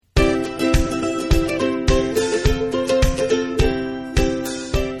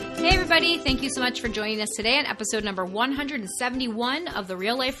everybody. Thank you so much for joining us today on episode number 171 of the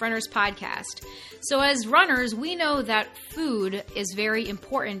Real Life Runners podcast. So as runners, we know that food is very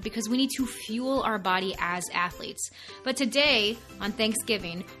important because we need to fuel our body as athletes. But today, on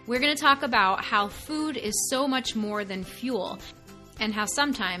Thanksgiving, we're going to talk about how food is so much more than fuel and how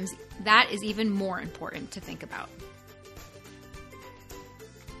sometimes that is even more important to think about.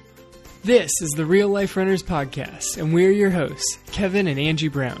 This is the Real Life Runners podcast, and we're your hosts, Kevin and Angie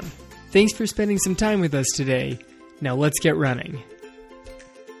Brown. Thanks for spending some time with us today. Now let's get running.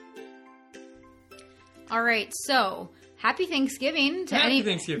 All right, so happy Thanksgiving to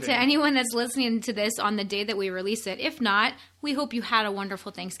anyone that's listening to this on the day that we release it. If not, we hope you had a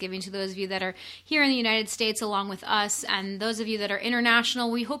wonderful Thanksgiving. To those of you that are here in the United States along with us, and those of you that are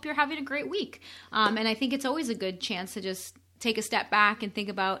international, we hope you're having a great week. And I think it's always a good chance to just take a step back and think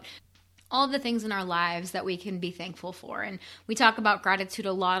about all of the things in our lives that we can be thankful for. And we talk about gratitude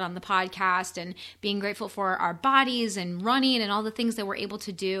a lot on the podcast and being grateful for our bodies and running and all the things that we're able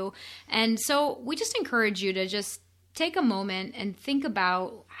to do. And so we just encourage you to just take a moment and think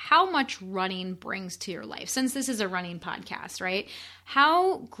about how much running brings to your life. Since this is a running podcast, right?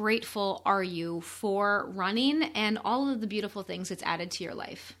 How grateful are you for running and all of the beautiful things it's added to your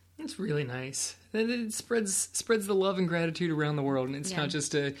life? It's really nice. It spreads the love and gratitude around the world, and it's not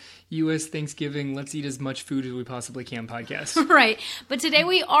just a U.S. Thanksgiving, let's eat as much food as we possibly can podcast. Right. But today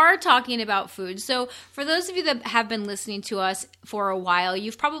we are talking about food. So for those of you that have been listening to us for a while,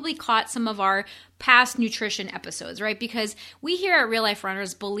 you've probably caught some of our past nutrition episodes, right? Because we here at Real Life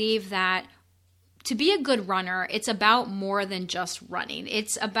Runners believe that to be a good runner, it's about more than just running.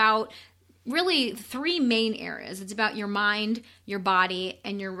 It's about really three main areas. It's about your mind, your body,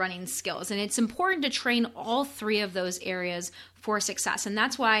 and your running skills. And it's important to train all three of those areas for success. And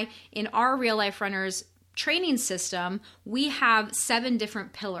that's why in our Real Life Runners training system, we have 7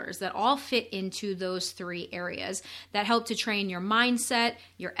 different pillars that all fit into those 3 areas that help to train your mindset,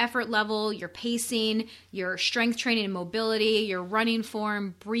 your effort level, your pacing, your strength training and mobility, your running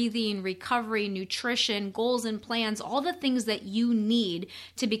form, breathing, recovery, nutrition, goals and plans, all the things that you need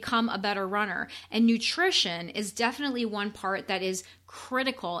to become a better runner. And nutrition is definitely one part that is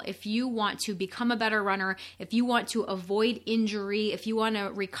critical if you want to become a better runner, if you want to avoid injury, if you want to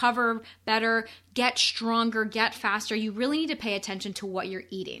recover better, get stronger, get faster. You really need to pay attention to what you're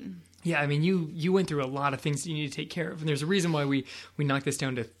eating. Yeah, I mean, you went through a lot of things that you need to take care of, and there's a reason why we knocked this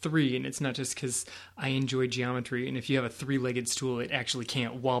down to 3, and it's not just because I enjoy geometry, and if you have a 3-legged stool, it actually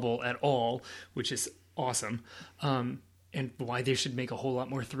can't wobble at all, which is awesome. And why they should make a whole lot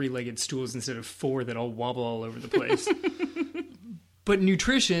more 3-legged stools instead of 4 that all wobble all over the place. But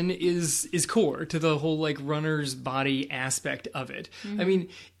nutrition is core to the whole like runner's body aspect of it. Mm-hmm. I mean,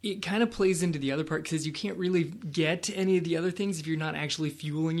 it kind of plays into the other part because you can't really get any of the other things if you're not actually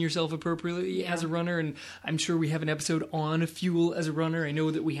fueling yourself appropriately as a runner. And I'm sure we have an episode on fuel as a runner. I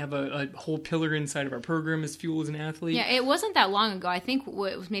know that we have a whole pillar inside of our program as fuel as an athlete. Yeah, it wasn't that long ago. I think it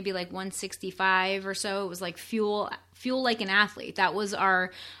was maybe like 165 or so. It was like fuel like an athlete. That was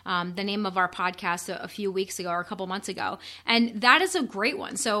our the name of our podcast a few weeks ago or a couple months ago. And that is a great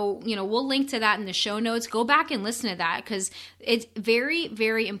one. So, we'll link to that in the show notes. Go back and listen to that because it's very,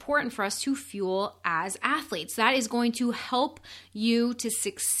 very important for us to fuel as athletes. That is going to help you to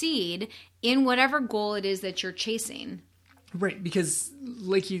succeed in whatever goal it is that you're chasing. Right, because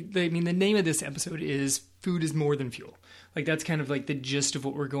the name of this episode is Food is More Than Fuel. Like that's kind of like the gist of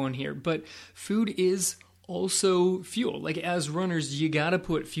what we're going here. But food is also fuel. Like as runners, you gotta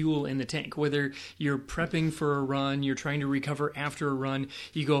put fuel in the tank. Whether you're prepping for a run, you're trying to recover after a run,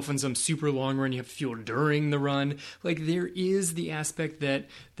 you go off on some super long run, you have fuel during the run. Like there is the aspect that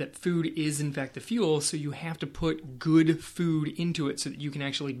food is in fact the fuel, so you have to put good food into it so that you can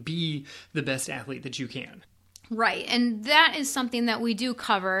actually be the best athlete that you can. Right, and that is something that we do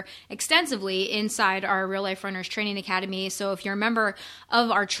cover extensively inside our Real Life Runners Training Academy. So if you're a member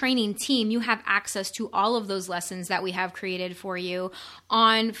of our training team, you have access to all of those lessons that we have created for you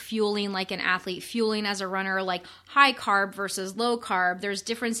on fueling like an athlete, fueling as a runner, like high carb versus low carb. There's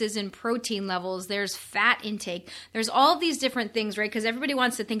differences in protein levels. There's fat intake. There's all of these different things, right? Because everybody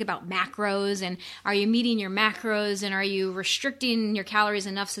wants to think about macros and are you meeting your macros and are you restricting your calories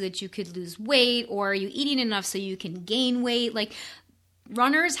enough so that you could lose weight, or are you eating enough so you can gain weight? Like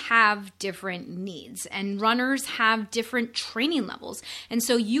runners have different needs and runners have different training levels. And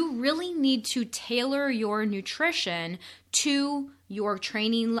so you really need to tailor your nutrition to your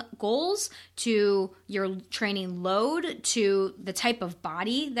training goals, to your training load, to the type of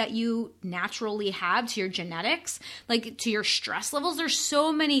body that you naturally have, to your genetics, like to your stress levels. There's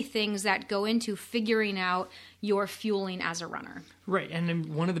so many things that go into figuring out your fueling as a runner. Right. And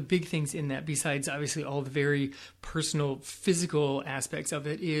then one of the big things in that, besides obviously all the very personal physical aspects of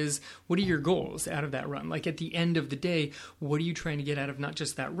it, is what are your goals out of that run? Like at the end of the day, what are you trying to get out of not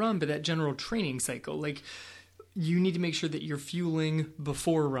just that run, but that general training cycle? Like, you need to make sure that you're fueling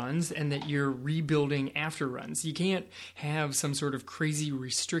before runs and that you're rebuilding after runs. You can't have some sort of crazy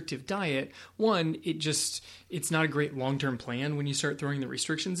restrictive diet. One, it's not a great long-term plan when you start throwing the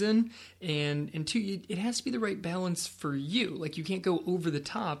restrictions in. And two, it has to be the right balance for you. Like, you can't go over the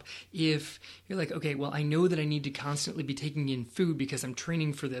top if you're like, okay, well, I know that I need to constantly be taking in food because I'm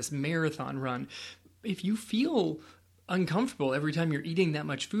training for this marathon run. If you feel uncomfortable every time you're eating that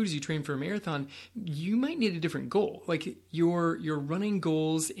much food as you train for a marathon, you might need a different goal. Like your running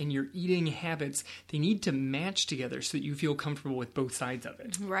goals and your eating habits, they need to match together so that you feel comfortable with both sides of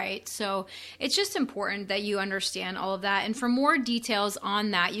it. Right. So it's just important that you understand all of that. And for more details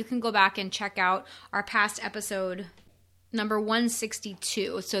on that, you can go back and check out our past episode number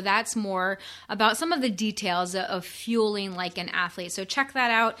 162. So that's more about some of the details of fueling like an athlete. So check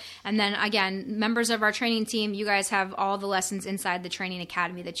that out. And then again, members of our training team, you guys have all the lessons inside the Training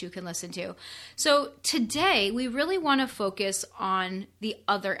Academy that you can listen to. So today we really want to focus on the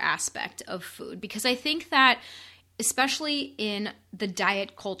other aspect of food, because I think that especially in the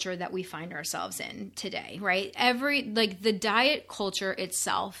diet culture that we find ourselves in today, right? The diet culture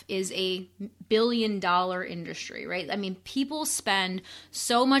itself is a billion-dollar industry, right? I mean, people spend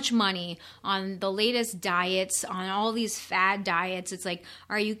so much money on the latest diets, on all these fad diets. It's like,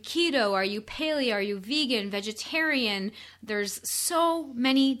 are you keto? Are you paleo? Are you vegan, vegetarian? There's so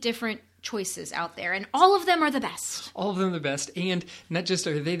many different choices out there, and all of them are the best. All of them are the best, and not just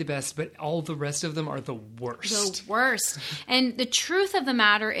are they the best, but all the rest of them are the worst. The worst. And the truth of the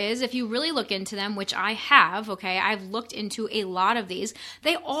matter is, if you really look into them, which I have, okay, I've looked into a lot of these,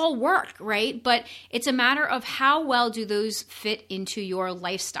 they all work, right? But it's a matter of how well do those fit into your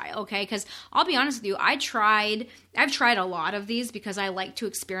lifestyle, okay? Because I'll be honest with you, I've tried a lot of these because I like to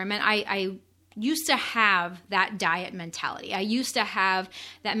experiment. I used to have that diet mentality. I used to have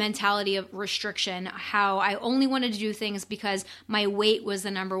that mentality of restriction, how I only wanted to do things because my weight was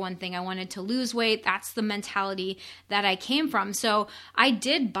the number one thing. I wanted to lose weight. That's the mentality that I came from. So I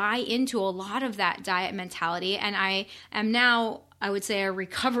did buy into a lot of that diet mentality, and I am now, I would say, a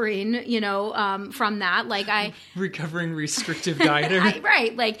recovering, from that. Recovering restrictive dieter.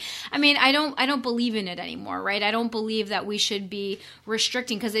 Right. I don't believe in it anymore, right? I don't believe that we should be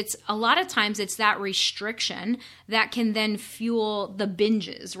restricting, because it's a lot of times it's that restriction that can then fuel the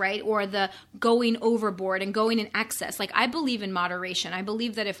binges, right? Or the going overboard and going in excess. Like, I believe in moderation. I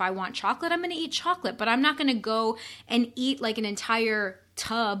believe that if I want chocolate, I'm going to eat chocolate, but I'm not going to go and eat like an entire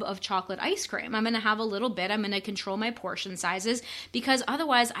tub of chocolate ice cream. I'm going to have a little bit. I'm going to control my portion sizes, because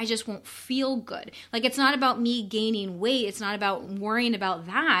otherwise I just won't feel good. Like, it's not about me gaining weight. It's not about worrying about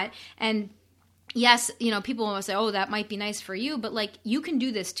that. And yes, people will say, oh, that might be nice for you, but like, you can do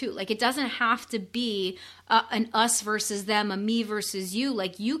this too. Like, it doesn't have to be an us versus them, a me versus you.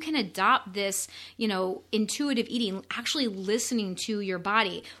 Like, you can adopt this, intuitive eating, actually listening to your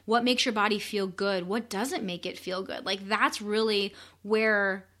body. What makes your body feel good? What doesn't make it feel good? Like, that's really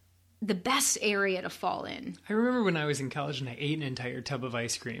where the best area to fall in. I remember when I was in college and I ate an entire tub of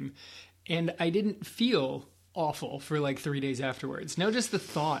ice cream, and I didn't feel awful for like 3 days afterwards. Now just the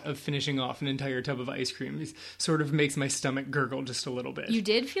thought of finishing off an entire tub of ice cream sort of makes my stomach gurgle just a little bit. You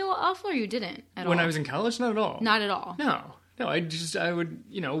did feel awful, or you didn't at all? When I was in college? Not at all. Not at all? No, I would,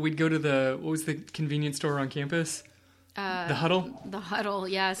 we'd go to what was the convenience store on campus? The Huddle? The Huddle,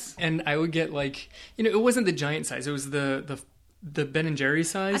 yes. And I would get it wasn't the giant size, it was the Ben & Jerry's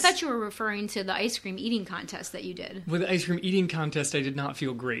size. I thought you were referring to the ice cream eating contest that you did. With the ice cream eating contest, I did not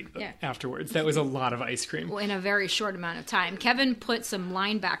feel great afterwards. That was a lot of ice cream. Well, in a very short amount of time. Kevin put some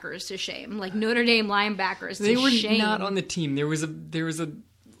linebackers to shame, like Notre Dame linebackers to shame. They were not on the team. There was a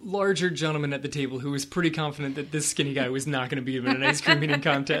larger gentleman at the table who was pretty confident that this skinny guy was not going to beat him in an ice cream eating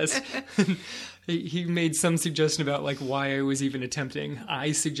contest. He made some suggestion about why I was even attempting.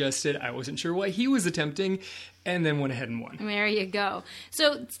 I suggested I wasn't sure why he was attempting, and then went ahead and won. There you go.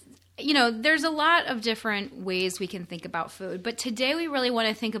 So, there's a lot of different ways we can think about food, but today we really want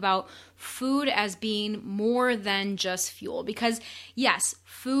to think about food as being more than just fuel, because yes,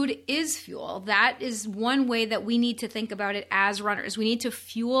 food is fuel. That is one way that we need to think about it as runners. We need to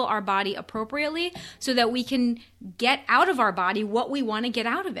fuel our body appropriately so that we can get out of our body what we want to get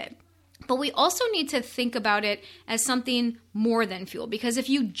out of it. But we also need to think about it as something more than fuel, because if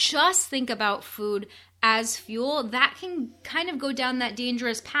you just think about food as fuel, that can kind of go down that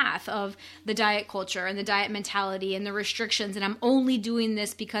dangerous path of the diet culture and the diet mentality and the restrictions. And I'm only doing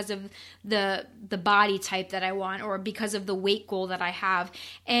this because of the body type that I want, or because of the weight goal that I have.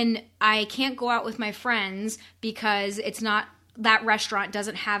 And I can't go out with my friends because that restaurant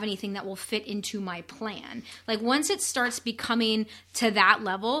doesn't have anything that will fit into my plan. Like, once it starts becoming to that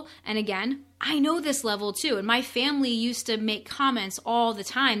level, and again, I know this level too. And my family used to make comments all the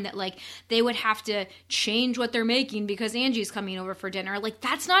time that like they would have to change what they're making because Angie's coming over for dinner. Like,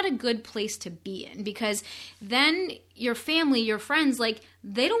 that's not a good place to be in, because then your family, your friends, like,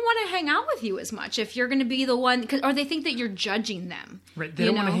 they don't want to hang out with you as much if you're going to be the one, or they think that you're judging them. Right. They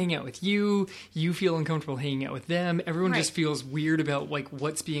don't want to hang out with you. You feel uncomfortable hanging out with them. Everyone just feels weird about like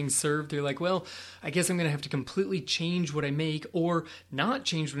what's being served. They're like, well, I guess I'm going to have to completely change what I make, or not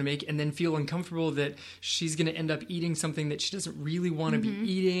change what I make, and then feel uncomfortable that she's going to end up eating something that she doesn't really want to be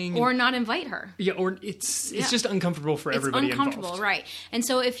eating. Or not invite her. Yeah, or it's just uncomfortable for everybody involved. It's uncomfortable, right. And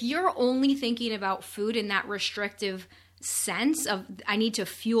so if you're only thinking about food in that restrictive sense of I need to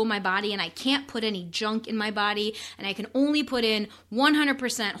fuel my body and I can't put any junk in my body and I can only put in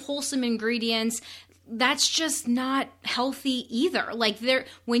 100% wholesome ingredients, that's just not healthy either. Like,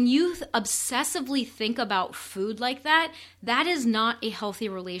 when you obsessively think about food like that, that is not a healthy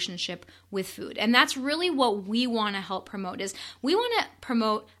relationship with food. And that's really what we want to help promote, is we want to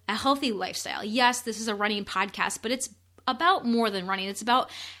promote a healthy lifestyle. Yes, this is a running podcast, but it's about more than running. It's about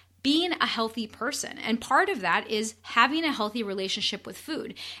being a healthy person. And part of that is having a healthy relationship with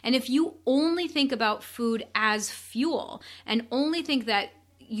food. And if you only think about food as fuel and only think that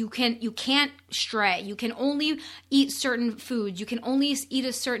you can't stray, you can only eat certain foods, you can only eat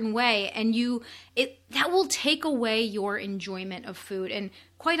a certain way, and that will take away your enjoyment of food. And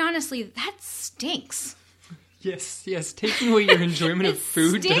quite honestly, that stinks. Yes. Taking away your enjoyment of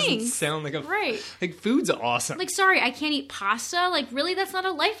food doesn't sound like like food's awesome. Like, sorry, I can't eat pasta. Like, really, that's not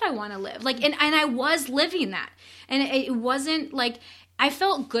a life I want to live. Like, and I was living that, and it wasn't like I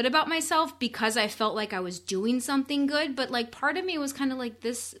felt good about myself because I felt like I was doing something good. But like, part of me was kind of like,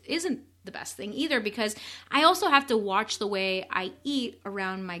 this isn't the best thing either, because I also have to watch the way I eat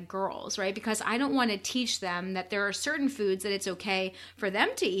around my girls, right? Because I don't want to teach them that there are certain foods that it's okay for them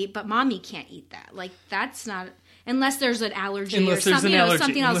to eat, but mommy can't eat that. Like, that's not, unless there's an allergy or something, something else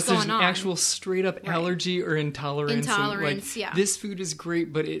going on. Unless there's an actual straight up allergy or intolerance. Intolerance, yeah. This food is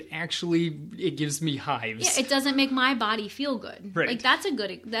great, but it gives me hives. Yeah, it doesn't make my body feel good. Right. Like, that's a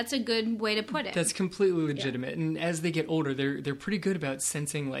good way to put it. That's completely legitimate. Yeah. And as they get older, they're pretty good about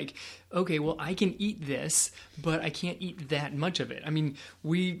sensing like, okay, well, I can eat this, but I can't eat that much of it. I mean,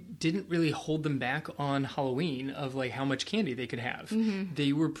 we didn't really hold them back on Halloween of like how much candy they could have. Mm-hmm.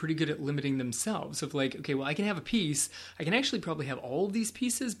 They were pretty good at limiting themselves of like, okay, well, I can have a piece. I can actually probably have all of these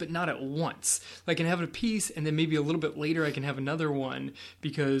pieces, but not at once. Like, I can have a piece, and then maybe a little bit later I can have another one,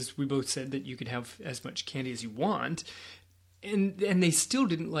 because we both said that you could have as much candy as you want. And they still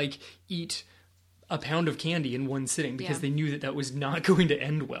didn't like eat a pound of candy in one sitting, because they knew that was not going to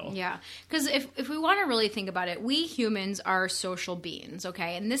end well. Yeah, because if we want to really think about it, we humans are social beings,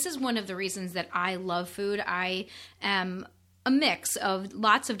 okay? And this is one of the reasons that I love food. I am a mix of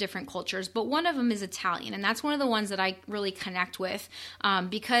lots of different cultures, but one of them is Italian, and that's one of the ones that I really connect with,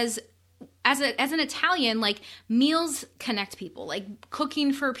 because as an Italian, like, meals connect people. Like,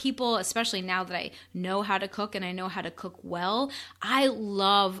 cooking for people, especially now that I know how to cook and I know how to cook well, I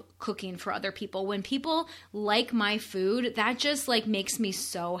love cooking for other people. When people like my food, that just like makes me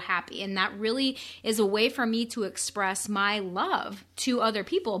so happy. And that really is a way for me to express my love to other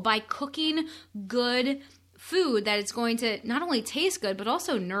people by cooking good food that it's going to not only taste good, but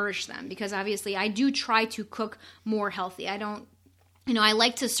also nourish them. Because obviously I do try to cook more healthy. I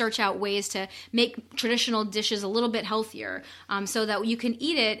like to search out ways to make traditional dishes a little bit healthier, so that you can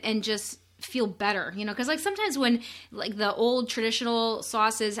eat it and just feel better, because like sometimes when like the old traditional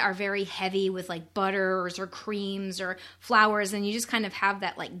sauces are very heavy with like butters or creams or flours, and you just kind of have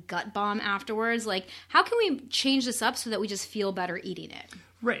that like gut bomb afterwards. Like, how can we change this up so that we just feel better eating it?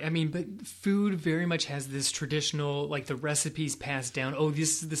 Right. I mean, but food very much has this traditional, like, the recipes passed down. Oh,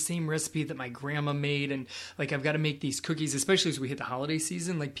 this is the same recipe that my grandma made, and like, I've got to make these cookies, especially as we hit the holiday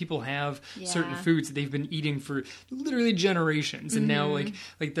season. Like, people have certain foods that they've been eating for literally generations, and now like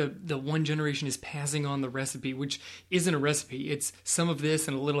the one generation is passing on the recipe, which isn't a recipe. It's some of this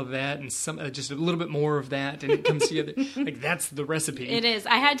and a little of that, and some just a little bit more of that, and it comes together. Like, that's the recipe. It is.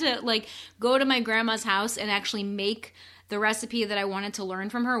 I had to like go to my grandma's house and actually make the recipe that I wanted to learn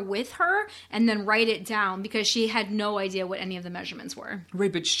from her with her and then write it down because she had no idea what any of the measurements were.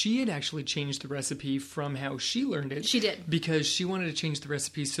 Right, but she had actually changed the recipe from how she learned it. She did. Because she wanted to change the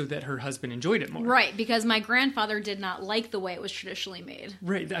recipe so that her husband enjoyed it more. Right, because my grandfather did not like the way it was traditionally made.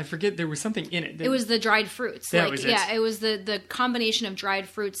 Right, I forget, there was something in it. It was the dried fruits. That was it. Yeah, it was the combination of dried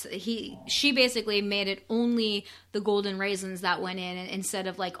fruits. She basically made it only the golden raisins that went in instead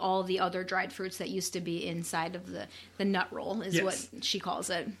of like all the other dried fruits that used to be inside of the nut roll is what she calls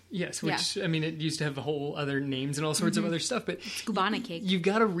it. Yes, which, I mean, it used to have a whole other names and all sorts of other stuff, but it's Cubana cake. You've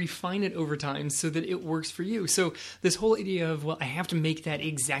got to refine it over time so that it works for you. So this whole idea of, well, I have to make that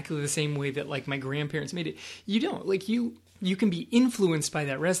exactly the same way that like my grandparents made it. You don't. Like you can be influenced by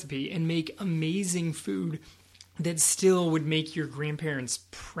that recipe and make amazing food that still would make your grandparents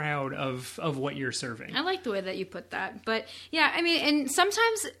proud of what you're serving. I like the way that you put that. But yeah, I mean, and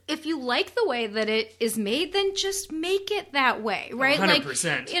sometimes if you like the way that it is made, then just make it that way, right?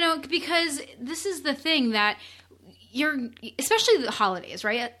 100%. Like, you know, because this is the thing that especially the holidays,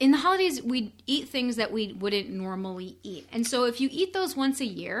 right? In the holidays, we eat things that we wouldn't normally eat. And so if you eat those once a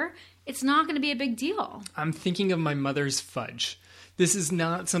year, it's not going to be a big deal. I'm thinking of my mother's fudge. This is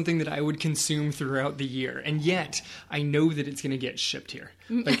not something that I would consume throughout the year, and yet I know that it's going to get shipped here.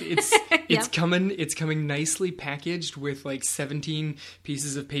 Like it's coming nicely packaged with like 17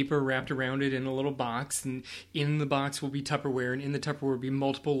 pieces of paper wrapped around it in a little box, and in the box will be Tupperware, and in the Tupperware will be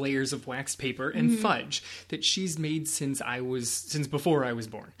multiple layers of waxed paper and fudge that she's made since before I was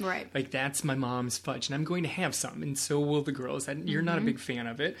born. Right. Like that's my mom's fudge, and I'm going to have some, and so will the girls. You're not a big fan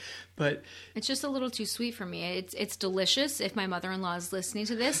of it, but it's just a little too sweet for me. It's delicious. If my mother-in-law is listening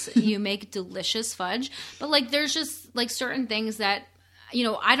to this, you make delicious fudge, but like there's just like certain things that, you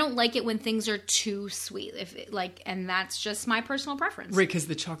know, I don't like it when things are too sweet. And that's just my personal preference. Right, because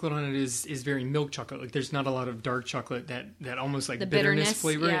the chocolate on it is very milk chocolate. Like there's not a lot of dark chocolate that almost like the bitterness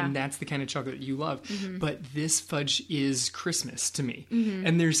flavor, and that's the kind of chocolate that you love. But this fudge is Christmas to me,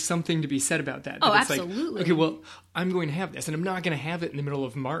 and there's something to be said about that. Oh, it's absolutely. Like, okay, well, I'm going to have this, and I'm not going to have it in the middle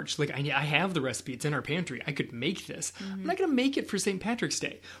of March. Like I have the recipe; it's in our pantry. I could make this. I'm not going to make it for St. Patrick's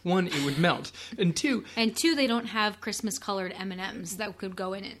Day. One, it would melt, and two, they don't have Christmas colored M&Ms that could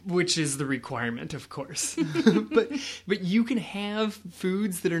go in it, which is the requirement, of course. but you can have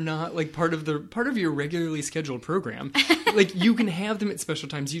foods that are not like part of your regularly scheduled program. Like you can have them at special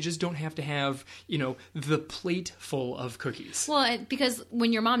times. You just don't have to have, you know, the plate full of cookies. Well, because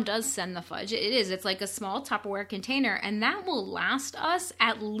when your mom does send the fudge, it's like a small Tupperware container, and that will last us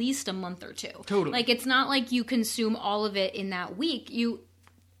at least a month or two. Totally. Like it's not like you consume all of it in that week. You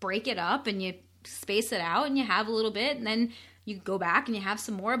break it up and you space it out and you have a little bit, and then you go back and you have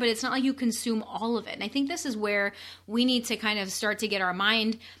some more, but it's not like you consume all of it. And I think this is where we need to kind of start to get our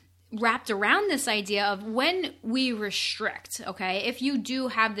mind wrapped around this idea of when we restrict, okay? If you do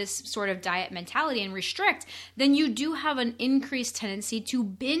have this sort of diet mentality and restrict, then you do have an increased tendency to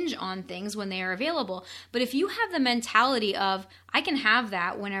binge on things when they are available. But if you have the mentality of, I can have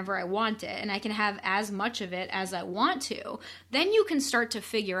that whenever I want it, and I can have as much of it as I want to, then you can start to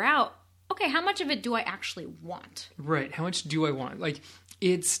figure out, okay, how much of it do I actually want? Right. How much do I want? Like,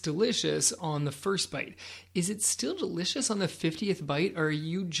 it's delicious on the first bite. Is it still delicious on the 50th bite, or are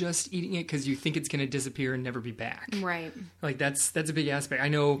you just eating it because you think it's going to disappear and never be back? Right. Like, that's a big aspect. I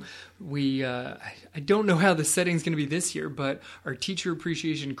know I don't know how the setting's going to be this year, but our Teacher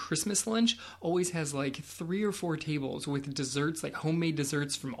Appreciation Christmas lunch always has like 3 or 4 tables with desserts, like homemade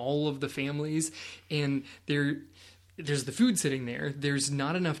desserts from all of the families, and there's the food sitting there. There's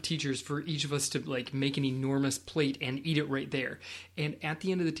not enough teachers for each of us to like make an enormous plate and eat it right there. And at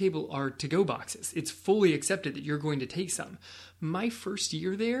the end of the table are to-go boxes. It's fully accepted that you're going to take some. My first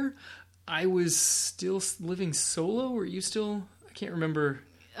year there, I was still living solo. Were you still? I can't remember.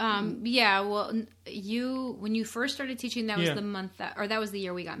 Yeah, well, when you first started teaching, that was the month that was the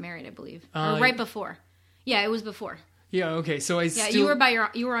year we got married, I believe. Or right before. Yeah, it was before. Yeah, okay. So you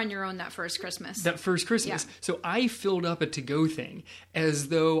were on your own that first Christmas. Yeah. So I filled up a to-go thing as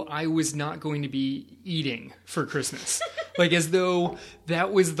though I was not going to be eating for Christmas. Like as though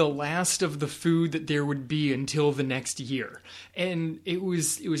that was the last of the food that there would be until the next year. And it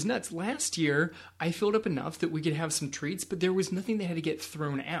was nuts. Last year, I filled up enough that we could have some treats, but there was nothing that had to get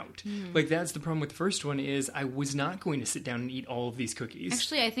thrown out. Like that's the problem with the first one is I was not going to sit down and eat all of these cookies.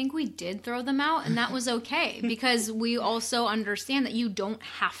 Actually, I think we did throw them out, and that was okay because we you also understand that you don't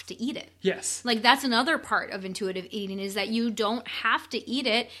have to eat it. Yes. Like, that's another part of intuitive eating, is that you don't have to eat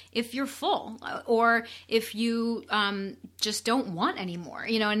it if you're full or if you just don't want anymore,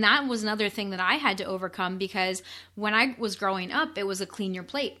 and that was another thing that I had to overcome, because when I was growing up, it was a clean your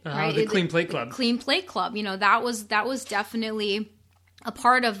plate, right? The Clean Plate Club. Clean Plate Club. That was definitely a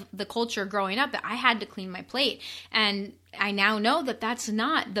part of the culture growing up, that I had to clean my plate. And I now know that that's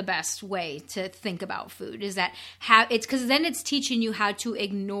not the best way to think about food, is that it's because then it's teaching you how to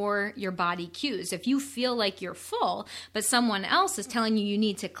ignore your body cues. If you feel like you're full, but someone else is telling you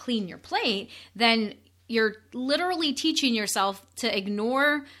need to clean your plate, then you're literally teaching yourself to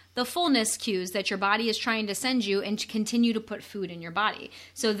ignore the fullness cues that your body is trying to send you and to continue to put food in your body.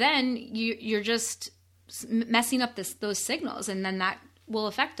 So then you're just messing up those signals, and then that will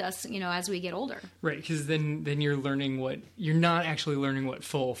affect us, as we get older. Right, because then you're not actually learning what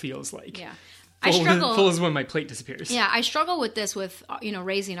full feels like. Yeah. Full is when my plate disappears. Yeah, I struggle with this with,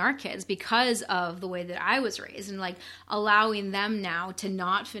 raising our kids, because of the way that I was raised, and like allowing them now to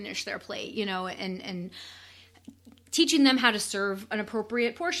not finish their plate, and teaching them how to serve an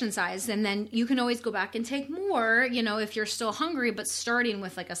appropriate portion size. And then you can always go back and take more, if you're still hungry, but starting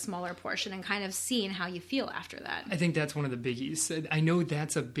with like a smaller portion and kind of seeing how you feel after that. I think that's one of the biggies. I know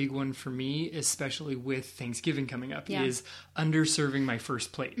that's a big one for me, especially with Thanksgiving coming up, is underserving my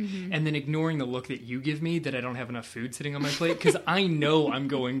first plate. Mm-hmm. And then ignoring the look that you give me that I don't have enough food sitting on my plate, because I know I'm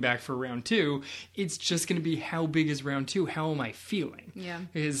going back for round 2. It's just going to be, how big is round 2? How am I feeling? Yeah.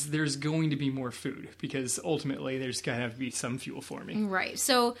 Is there's going to be more food, because ultimately there's going to have to be some fuel for me. Right.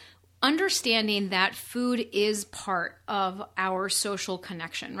 So understanding that food is part of our social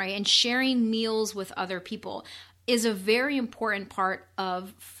connection, right? And sharing meals with other people is a very important part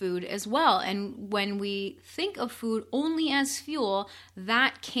of food as well. And when we think of food only as fuel,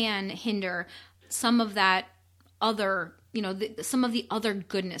 that can hinder some of that other, some of the other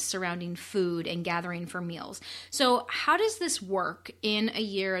goodness surrounding food and gathering for meals. So how does this work in a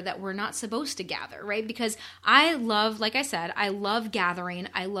year that we're not supposed to gather, right? Because I love, like I said, I love gathering.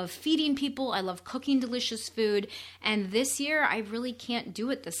 I love feeding people. I love cooking delicious food. And this year, I really can't do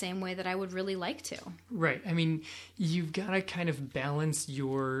it the same way that I would really like to. Right. I mean, you've got to kind of balance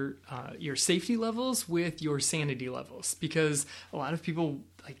your safety levels with your sanity levels, because a lot of people,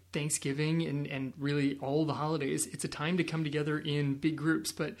 like Thanksgiving and really all the holidays, it's a time to come together in big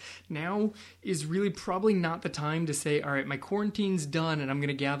groups. But now is really probably not the time to say, all right, my quarantine's done and I'm going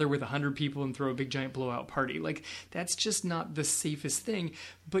to gather with 100 people and throw a big giant blowout party. Like, that's just not the safest thing.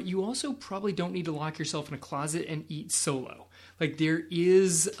 But you also probably don't need to lock yourself in a closet and eat solo. Like, there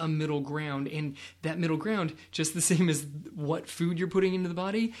is a middle ground, and that middle ground, just the same as what food you're putting into the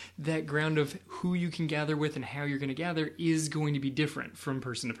body, that ground of who you can gather with and how you're going to gather is going to be different from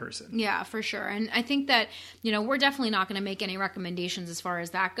person to person. Yeah, for sure. And I think that, we're definitely not going to make any recommendations as far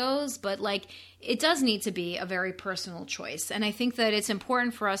as that goes, but like, it does need to be a very personal choice. And I think that it's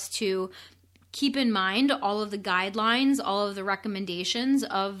important for us to keep in mind all of the guidelines, all of the recommendations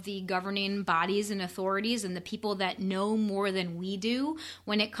of the governing bodies and authorities and the people that know more than we do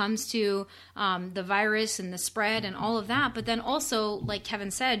when it comes to the virus and the spread and all of that. But then also, like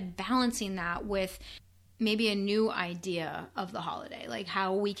Kevin said, balancing that with maybe a new idea of the holiday, like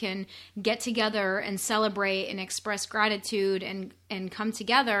how we can get together and celebrate and express gratitude and come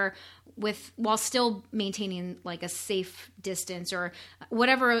together while still maintaining like a safe distance or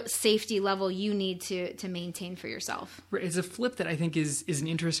whatever safety level you need to maintain for yourself. It's a flip that I think is an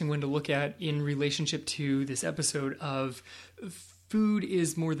interesting one to look at in relationship to this episode of food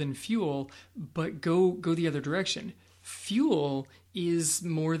is more than fuel, but go the other direction. Fuel is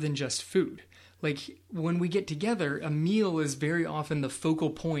more than just food. Like, when we get together, a meal is very often the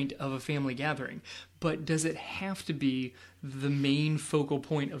focal point of a family gathering. But does it have to be the main focal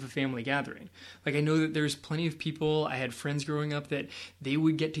point of a family gathering? Like, I know that there's plenty of people, I had friends growing up that they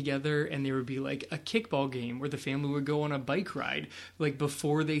would get together and there would be like a kickball game where the family would go on a bike ride, like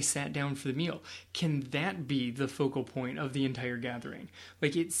before they sat down for the meal. Can that be the focal point of the entire gathering?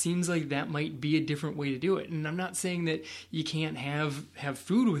 Like, it seems like that might be a different way to do it. And I'm not saying that you can't have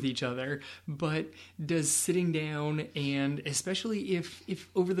food with each other, but does sitting down, and especially if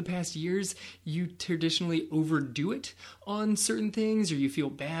over the past years you traditionally overdo it on certain things, or you feel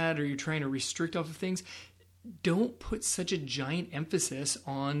bad, or you're trying to restrict off of things, don't put such a giant emphasis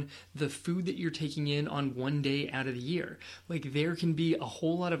on the food that you're taking in on one day out of the year. Like, there can be a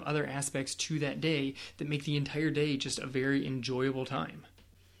whole lot of other aspects to that day that make the entire day just a very enjoyable time.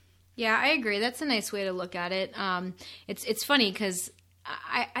 Yeah, I agree. That's a nice way to look at it. It's funny because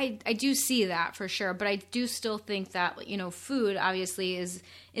I do see that for sure, but I do still think that, you know, food obviously is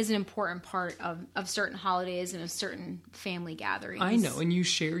an important part of certain holidays and of certain family gatherings. I know, and you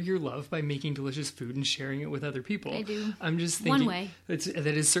share your love by making delicious food and sharing it with other people. I do. I'm just thinking One way. that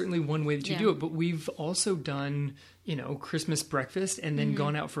is certainly one way that you do it, but we've also done, you know, Christmas breakfast and then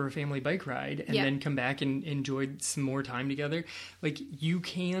gone out for a family bike ride and then come back and enjoyed some more time together. Like, you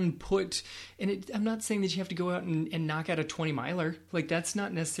can put, and I'm not saying that you have to go out and knock out a 20 miler. Like, that's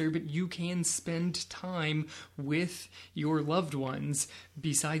not necessary, but you can spend time with your loved ones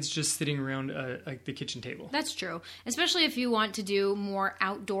besides just sitting around the kitchen table. That's true. Especially if you want to do more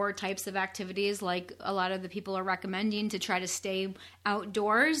outdoor types of activities, like a lot of the people are recommending to try to stay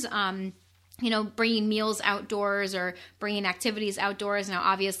outdoors. You know, bringing meals outdoors or bringing activities outdoors. Now,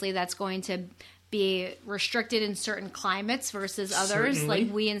 obviously, that's going to be restricted in certain climates versus others. Certainly.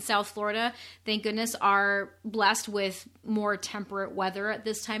 Like we in South Florida, thank goodness, are blessed with more temperate weather at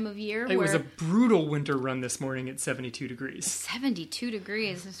this time of year. It was a brutal winter run this morning at 72 degrees. 72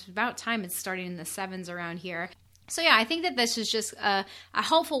 degrees. It's about time it's starting in the 7s around here. So yeah, I think that this is just a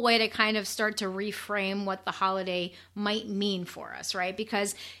helpful way to kind of start to reframe what the holiday might mean for us, right?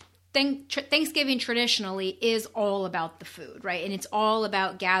 Because Thanksgiving traditionally is all about the food, right? And it's all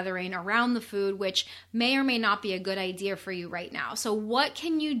about gathering around the food, which may or may not be a good idea for you right now. So what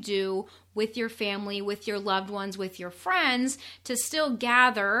can you do with your family, with your loved ones, with your friends to still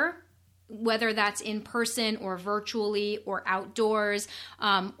gather, whether that's in person or virtually or outdoors,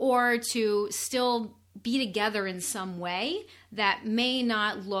 or to still be together in some way that may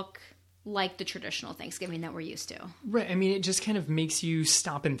not look like the traditional Thanksgiving that we're used to. Right. I mean, it just kind of makes you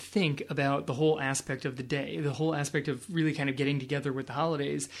stop and think about the whole aspect of the day, the whole aspect of really kind of getting together with the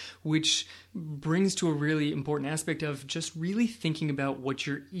holidays, which brings to a really important aspect of just really thinking about what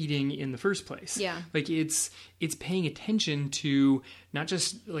you're eating in the first place. Yeah. Like it's paying attention to not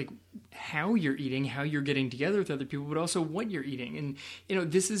just like how you're eating, how you're getting together with other people, but also what you're eating. And, you know,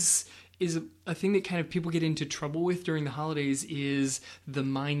 this is a thing that kind of people get into trouble with during the holidays is the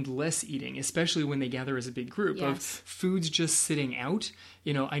mindless eating, especially when they gather as a big group of foods just sitting out.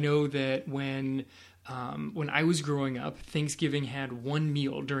 You know, I know that when I was growing up, Thanksgiving had one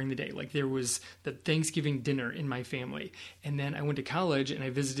meal during the day. Like there was the Thanksgiving dinner in my family. And then I went to college and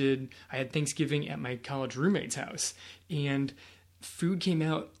I had Thanksgiving at my college roommate's house. And food came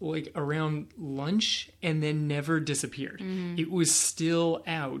out like around lunch and then never disappeared. Mm-hmm. It was still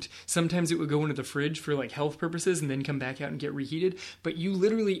out. Sometimes it would go into the fridge for like health purposes and then come back out and get reheated. But you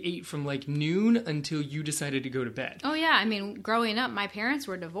literally ate from like noon until you decided to go to bed. Oh yeah. I mean, growing up, my parents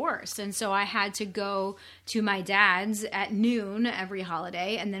were divorced. And so I had to go to my dad's at noon every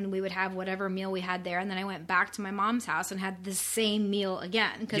holiday. And then we would have whatever meal we had there. And then I went back to my mom's house and had the same meal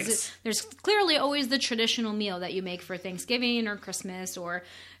again. Because there's clearly always the traditional meal that you make for Thanksgiving or Christmas or,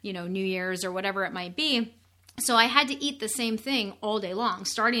 you know, New Year's or whatever it might be. So I had to eat the same thing all day long,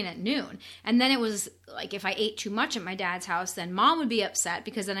 starting at noon. And then it was like if I ate too much at my dad's house, then mom would be upset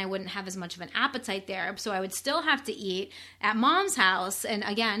because then I wouldn't have as much of an appetite there. So I would still have to eat at mom's house and,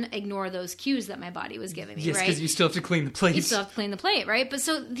 again, ignore those cues that my body was giving me, yes, right? because you still have to clean the plate. You still have to clean the plate, right? But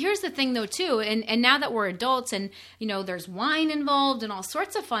so here's the thing, though, too. And now that we're adults and, you know, there's wine involved and all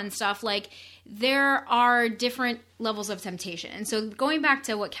sorts of fun stuff, like there are different levels of temptation. And so going back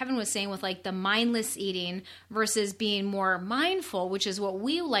to what Kevin was saying with like the mindless eating versus being more mindful, which is what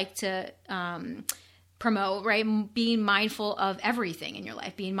we like to promote, right? Being mindful of everything in your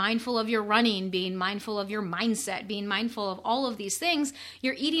life, being mindful of your running, being mindful of your mindset, being mindful of all of these things.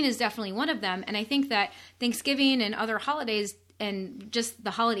 Your eating is definitely one of them. And I think that Thanksgiving and other holidays and just the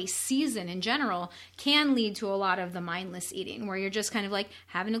holiday season in general can lead to a lot of the mindless eating where you're just kind of like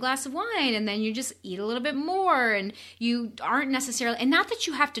having a glass of wine and then you just eat a little bit more and you aren't necessarily, and not that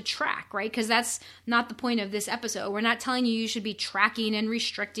you have to track, right? Because that's not the point of this episode. We're not telling you should be tracking and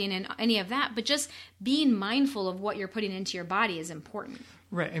restricting and any of that, but just being mindful of what you're putting into your body is important.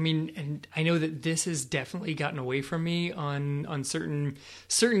 Right. I mean, and I know that this has definitely gotten away from me on certain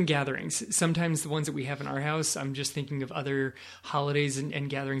gatherings. Sometimes the ones that we have in our house, I'm just thinking of other holidays and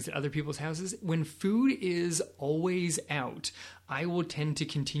gatherings at other people's houses. When food is always out, I will tend to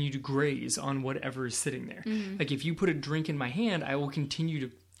continue to graze on whatever is sitting there. Mm-hmm. Like if you put a drink in my hand, I will continue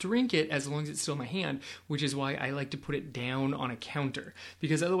to drink it as long as it's still in my hand, which is why I like to put it down on a counter,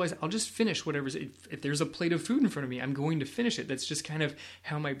 because otherwise I'll just finish whatever's, if there's a plate of food in front of me, I'm going to finish it. That's just kind of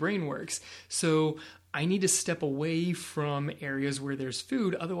how my brain works. So I need to step away from areas where there's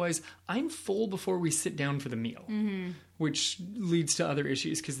food. Otherwise I'm full before we sit down for the meal, mm-hmm. which leads to other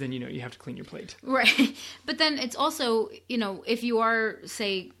issues because then, you know, you have to clean your plate. Right. But then it's also, you know, if you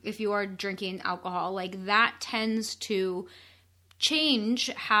are drinking alcohol, like that tends to change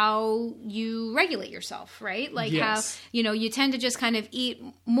how you regulate yourself, right? Like Yes. how, you tend to just kind of eat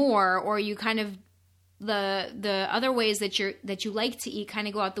more, or you kind of the other ways that you like to eat kind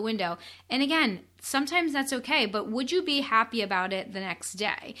of go out the window. And again, sometimes that's okay, but would you be happy about it the next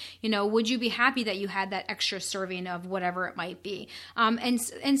day? Would you be happy that you had that extra serving of whatever it might be? And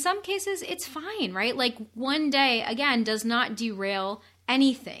in some cases, it's fine, right? Like one day, again, does not derail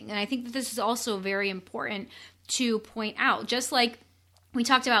anything. And I think that this is also very important to point out. Just like we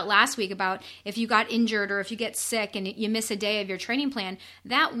talked about last week about if you got injured or if you get sick and you miss a day of your training plan,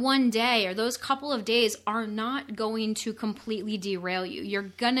 that one day or those couple of days are not going to completely derail you. You're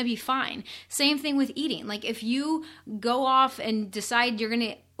going to be fine. Same thing with eating. Like if you go off and decide you're going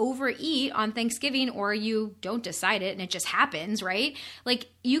to overeat on Thanksgiving, or you don't decide it and it just happens, right? Like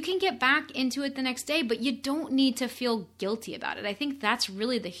you can get back into it the next day, but you don't need to feel guilty about it. I think that's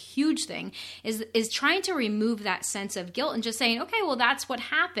really the huge thing is trying to remove that sense of guilt and just saying, okay, well, that's what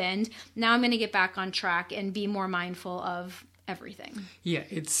happened. Now I'm going to get back on track and be more mindful of everything. Yeah,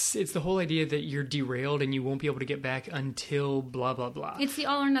 it's the whole idea that you're derailed and you won't be able to get back until blah, blah, blah. It's the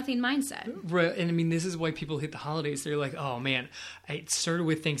all or nothing mindset. Right. And I mean, this is why people hit the holidays. They're like, oh man, it started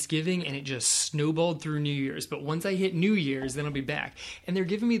with Thanksgiving and it just snowballed through New Year's. But once I hit New Year's, then I'll be back. And they're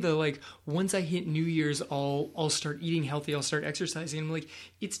giving me the like, once I hit New Year's, I'll start eating healthy. I'll start exercising. I'm like,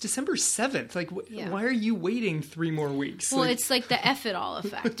 it's December 7th. Like, why are you waiting 3 more weeks? Well, it's like the F it all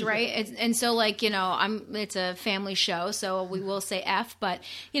effect, right? And so like, it's a family show, so we will say F, but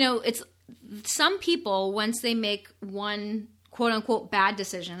it's some people, once they make one quote unquote bad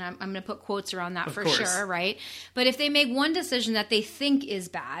decision, I'm going to put quotes around that for sure, right? But if they make one decision that they think is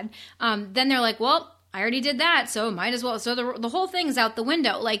bad, then they're like, well, I already did that, so might as well. So the whole thing's out the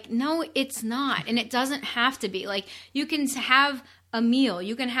window. Like, no, it's not. And it doesn't have to be. Like, you can have a meal,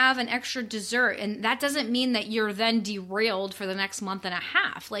 you can have an extra dessert, and that doesn't mean that you're then derailed for the next month and a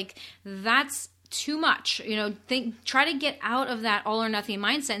half. Like, that's too much. Try to get out of that all or nothing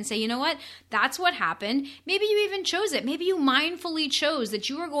mindset and say, you know what? That's what happened. Maybe you even chose it. Maybe you mindfully chose that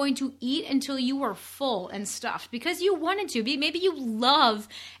you were going to eat until you were full and stuffed because you wanted to. Maybe you love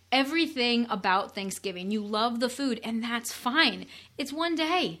everything about Thanksgiving. You love the food, and that's fine. It's one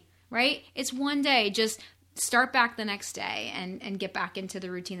day, right? It's one day. Just start back the next day and get back into the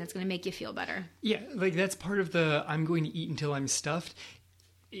routine that's going to make you feel better. Yeah, like that's part of the I'm going to eat until I'm stuffed.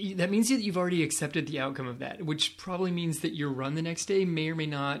 That means that you've already accepted the outcome of that, which probably means that your run the next day may or may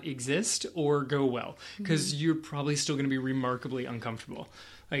not exist or go well, because you're probably still going to be remarkably uncomfortable.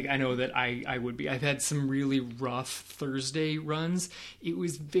 Like, I know that I would be. I've had some really rough Thursday runs. It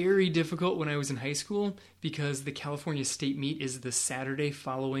was very difficult when I was in high school because the California State Meet is the Saturday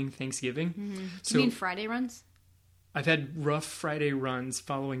following Thanksgiving. So You mean Friday runs? I've had rough Friday runs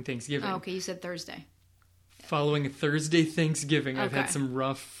following Thanksgiving. Oh, okay. You said Thursday. Following a Thursday Thanksgiving, I've Okay. had some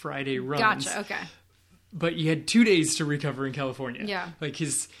rough Friday runs. Gotcha. Okay. But you had 2 days to recover in California. Yeah. Like,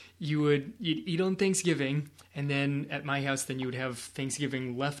 you'd eat on Thanksgiving, and then at my house, then you would have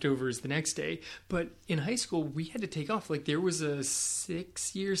Thanksgiving leftovers the next day. But in high school, we had to take off. Like, there was a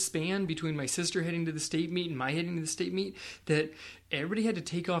 6-year span between my sister heading to the state meet and my heading to the state meet that everybody had to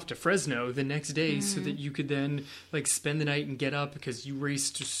take off to Fresno the next day so that you could then, like, spend the night and get up because you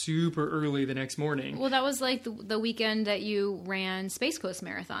raced super early the next morning. Well, that was like the weekend that you ran Space Coast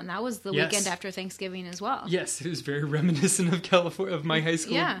Marathon. That was the Yes. weekend after Thanksgiving as well. Yes, it was very reminiscent of California, of my high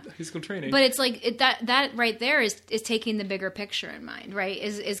school training. But it's like that right there is taking the bigger picture in mind, right?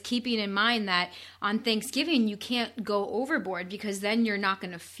 Is keeping in mind that on Thanksgiving you can't go overboard because then you're not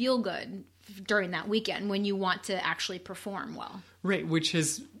going to feel good during that weekend when you want to actually perform well. Right, which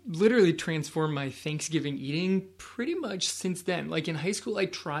has literally transformed my Thanksgiving eating pretty much since then. Like in high school, I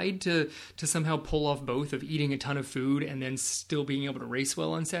tried to somehow pull off both of eating a ton of food and then still being able to race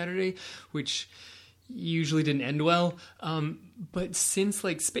well on Saturday, which usually didn't end well. But since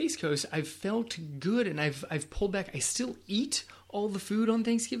like Space Coast, I've felt good and I've pulled back. I still eat all the food on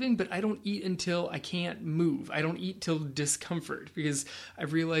Thanksgiving, but I don't eat until I can't move. I don't eat till discomfort because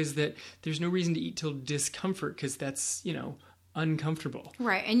I've realized that there's no reason to eat till discomfort because that's, uncomfortable.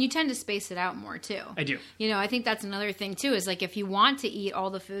 Right. And you tend to space it out more too. I do. I think that's another thing too, is like if you want to eat all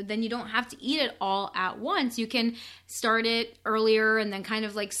the food, then you don't have to eat it all at once. You can start it earlier and then kind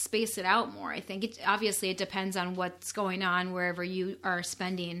of like space it out more. I think obviously it depends on what's going on wherever you are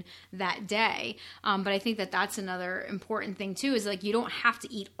spending that day. But I think that's another important thing too, is like you don't have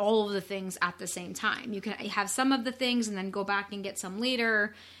to eat all of the things at the same time. You can have some of the things and then go back and get some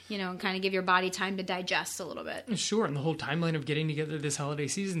later, and kind of give your body time to digest a little bit. Sure, and the whole timeline of getting together this holiday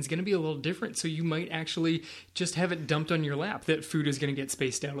season is going to be a little different, so you might actually just have it dumped on your lap that food is going to get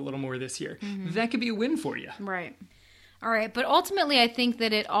spaced out a little more this year. That could be a win for you. Right. All right. But ultimately, I think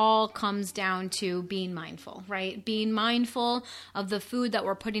that it all comes down to being mindful, right? Being mindful of the food that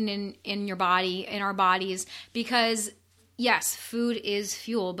we're putting in your body, in our bodies, because yes, food is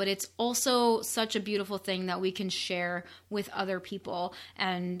fuel, but it's also such a beautiful thing that we can share with other people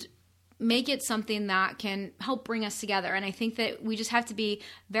and make it something that can help bring us together. And I think that we just have to be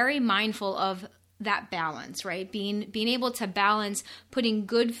very mindful of that balance, right? Being able to balance putting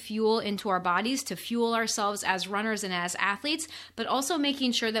good fuel into our bodies to fuel ourselves as runners and as athletes, but also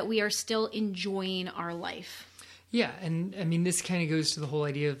making sure that we are still enjoying our life. Yeah, and I mean, this kind of goes to the whole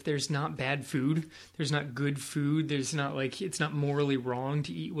idea of there's not bad food, there's not good food, there's not like, it's not morally wrong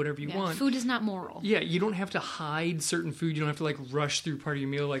to eat whatever you want. Food is not moral. Yeah, you don't have to hide certain food, you don't have to like rush through part of your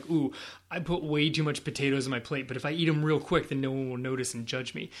meal like, ooh, I put way too much potatoes on my plate, but if I eat them real quick, then no one will notice and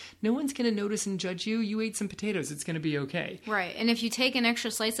judge me. No one's going to notice and judge you. You ate some potatoes, it's going to be okay. Right, and if you take an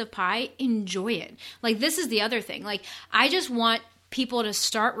extra slice of pie, enjoy it. Like, this is the other thing. Like, I just want people to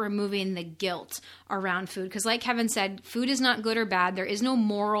start removing the guilt around food. Because like Kevin said, food is not good or bad. There is no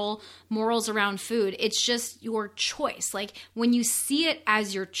morals around food. It's just your choice. Like, when you see it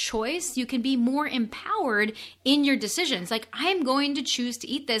as your choice, you can be more empowered in your decisions. Like, I'm going to choose to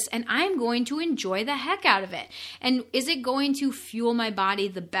eat this and I'm going to enjoy the heck out of it. And is it going to fuel my body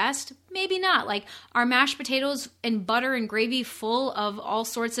the best? Maybe not. Like, are mashed potatoes and butter and gravy full of all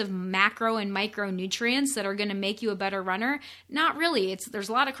sorts of macro and micronutrients that are going to make you a better runner? Not really. There's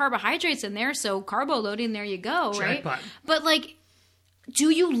a lot of carbohydrates in there, so carbo loading, there you go, right? Jackpot. But like, do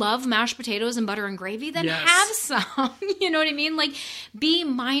you love mashed potatoes and butter and gravy? Then yes. Have some. You know what I mean? Like, be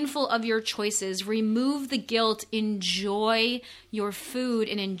mindful of your choices. Remove the guilt. Enjoy your food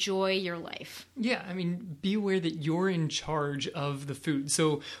and enjoy your life. Yeah, I mean, be aware that you're in charge of the food.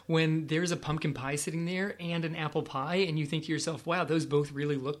 So when there's a pumpkin pie sitting there and an apple pie and you think to yourself, wow, those both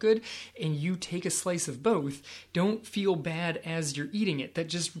really look good, and you take a slice of both, don't feel bad as you're eating it. That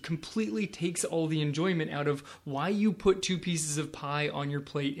just completely takes all the enjoyment out of why you put two pieces of pie on your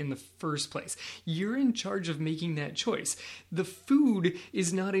plate in the first place. You're in charge of making that choice. The food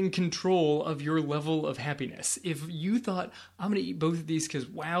is not in control of your level of happiness. If you thought, I'm going to eat both of these because,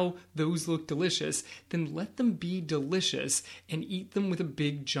 wow, those look delicious, then let them be delicious and eat them with a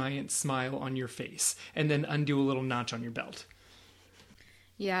big giant smile on your face and then undo a little notch on your belt.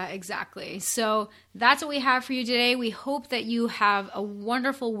 Yeah, exactly. So that's what we have for you today. We hope that you have a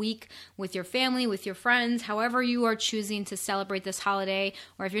wonderful week with your family, with your friends, however you are choosing to celebrate this holiday.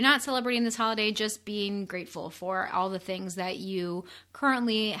 Or if you're not celebrating this holiday, just being grateful for all the things that you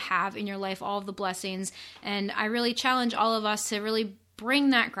currently have in your life, all of the blessings. And I really challenge all of us to really bring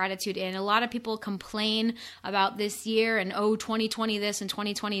that gratitude in. A lot of people complain about this year and, 2020 this and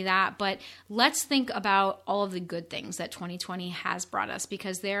 2020 that, but let's think about all of the good things that 2020 has brought us,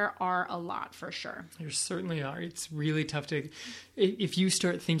 because there are a lot for sure. There certainly are. It's really tough to, if you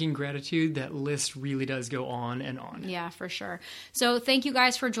start thinking gratitude, that list really does go on and on. Yeah, for sure. So thank you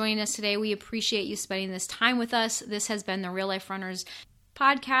guys for joining us today. We appreciate you spending this time with us. This has been the Real Life Runners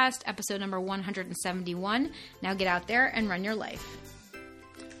podcast, episode number 171. Now get out there and run your life.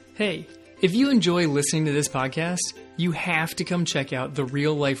 Hey, if you enjoy listening to this podcast, you have to come check out the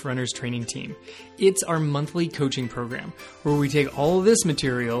Real Life Runners Training Team. It's our monthly coaching program where we take all of this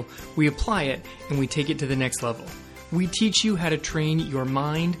material, we apply it, and we take it to the next level. We teach you how to train your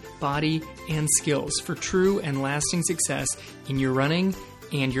mind, body, and skills for true and lasting success in your running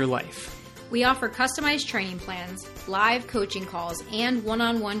and your life. We offer customized training plans, live coaching calls, and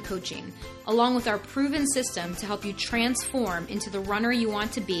one-on-one coaching, along with our proven system to help you transform into the runner you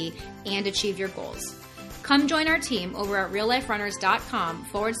want to be and achieve your goals. Come join our team over at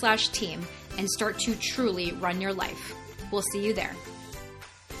realliferunners.com/team and start to truly run your life. We'll see you there.